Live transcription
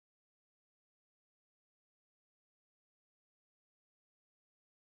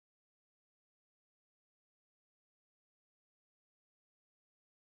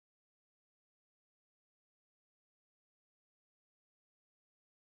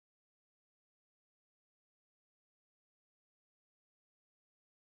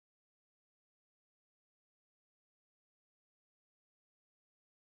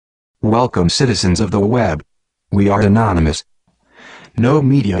Welcome, citizens of the web. We are anonymous. No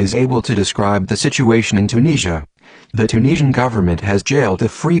media is able to describe the situation in Tunisia. The Tunisian government has jailed the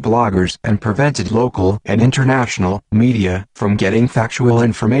free bloggers and prevented local and international media from getting factual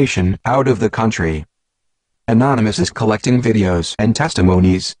information out of the country. Anonymous is collecting videos and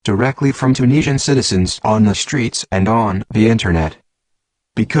testimonies directly from Tunisian citizens on the streets and on the internet.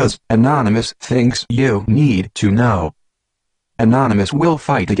 Because Anonymous thinks you need to know. Anonymous will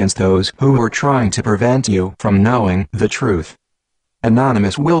fight against those who are trying to prevent you from knowing the truth.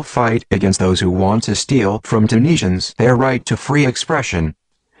 Anonymous will fight against those who want to steal from Tunisians their right to free expression.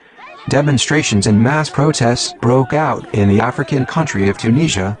 Demonstrations and mass protests broke out in the African country of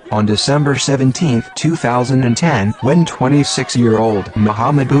Tunisia on December 17, 2010, when 26-year-old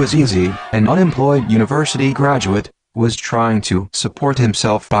Mohamed Bouazizi, an unemployed university graduate, was trying to support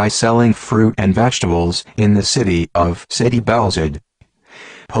himself by selling fruit and vegetables in the city of Sidi Bouzid.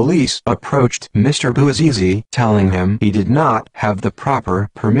 Police approached Mr. Bouazizi, telling him he did not have the proper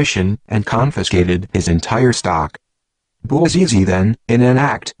permission, and confiscated his entire stock. Bouazizi then, in an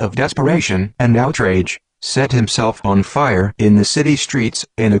act of desperation and outrage, set himself on fire in the city streets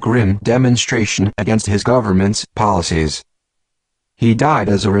in a grim demonstration against his government's policies. He died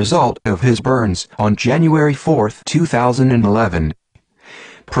as a result of his burns on January 4, 2011.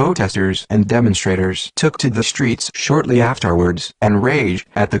 Protesters and demonstrators took to the streets shortly afterwards, enraged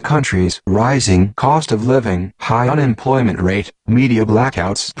at the country's rising cost of living, high unemployment rate, media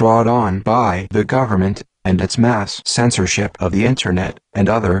blackouts brought on by the government, and its mass censorship of the internet and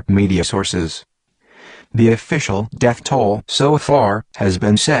other media sources. The official death toll so far has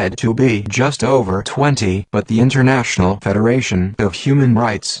been said to be just over 20, but the International Federation of Human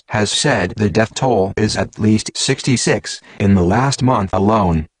Rights has said the death toll is at least 66 in the last month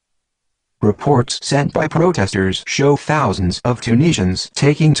alone. Reports sent by protesters show thousands of Tunisians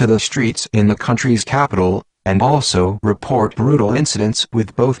taking to the streets in the country's capital, and also report brutal incidents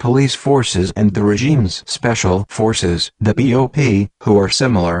with both police forces and the regime's special forces, the BOP, who are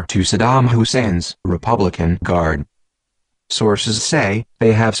similar to Saddam Hussein's Republican Guard. Sources say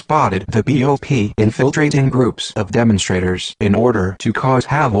they have spotted the BOP infiltrating groups of demonstrators in order to cause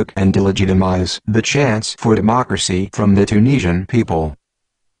havoc and delegitimize the chance for democracy from the Tunisian people.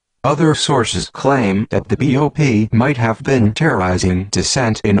 Other sources claim that the BOP might have been terrorizing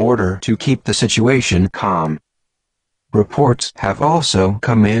dissent in order to keep the situation calm. Reports have also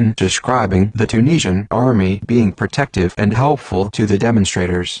come in describing the Tunisian army being protective and helpful to the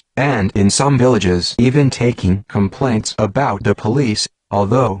demonstrators, and in some villages even taking complaints about the police,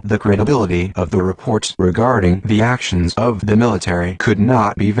 although the credibility of the reports regarding the actions of the military could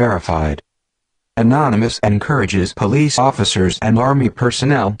not be verified. Anonymous encourages police officers and army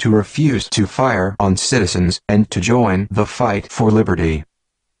personnel to refuse to fire on citizens and to join the fight for liberty.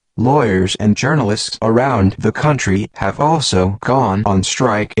 Lawyers and journalists around the country have also gone on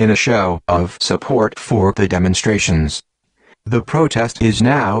strike in a show of support for the demonstrations. The protest is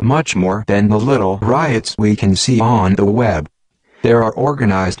now much more than the little riots we can see on the web. There are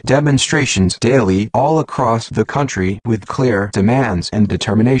organized demonstrations daily all across the country with clear demands and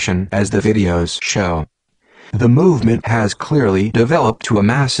determination, as the videos show. The movement has clearly developed to a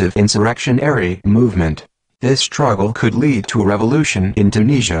massive insurrectionary movement. This struggle could lead to a revolution in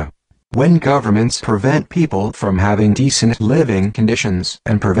Tunisia. When governments prevent people from having decent living conditions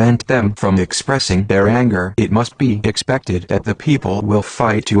and prevent them from expressing their anger, it must be expected that the people will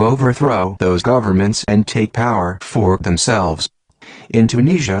fight to overthrow those governments and take power for themselves. In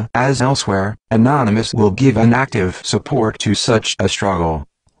Tunisia, as elsewhere, Anonymous will give an active support to such a struggle.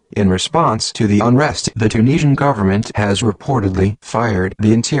 In response to the unrest, the Tunisian government has reportedly fired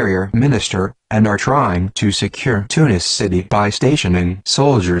the interior minister, and are trying to secure Tunis city by stationing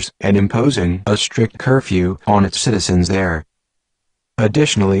soldiers and imposing a strict curfew on its citizens there.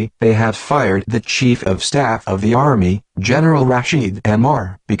 Additionally, they have fired the Chief of Staff of the Army, General Rashid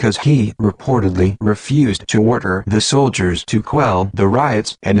Amar, because he reportedly refused to order the soldiers to quell the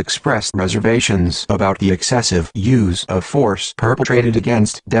riots and express reservations about the excessive use of force perpetrated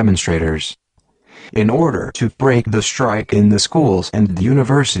against demonstrators. In order to break the strike in the schools and the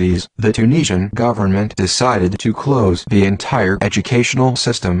universities, the Tunisian government decided to close the entire educational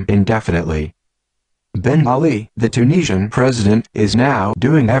system indefinitely. Ben Ali, the Tunisian president, is now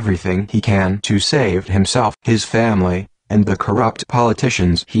doing everything he can to save himself, his family, and the corrupt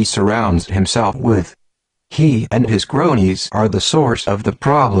politicians he surrounds himself with. He and his cronies are the source of the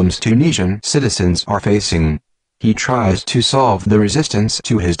problems Tunisian citizens are facing. He tries to solve the resistance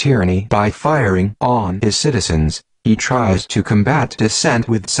to his tyranny by firing on his citizens. He tries to combat dissent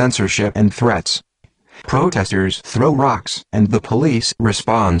with censorship and threats. Protesters throw rocks and the police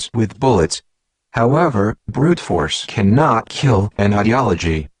responds with bullets. However, brute force cannot kill an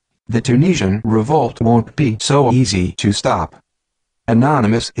ideology. The Tunisian revolt won't be so easy to stop.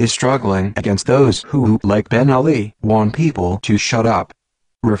 Anonymous is struggling against those who, like Ben Ali, want people to shut up,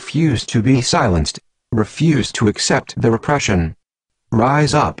 refuse to be silenced, refuse to accept the repression.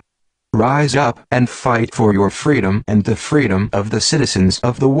 Rise up. Rise up and fight for your freedom and the freedom of the citizens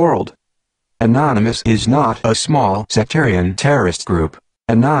of the world. Anonymous is not a small sectarian terrorist group.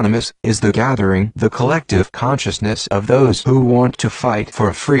 Anonymous is the gathering, the collective consciousness of those who want to fight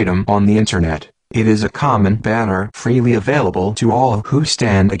for freedom on the internet. It is a common banner freely available to all who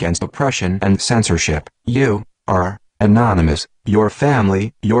stand against oppression and censorship. You are anonymous. Your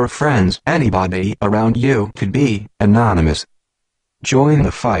family, your friends, anybody around you could be anonymous. Join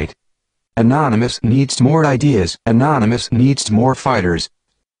the fight. Anonymous needs more ideas. Anonymous needs more fighters.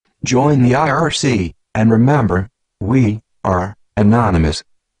 Join the IRC, and remember, we are anonymous.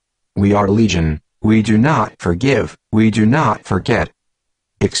 We are legion. We do not forgive. We do not forget.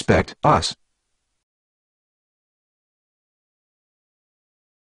 Expect us.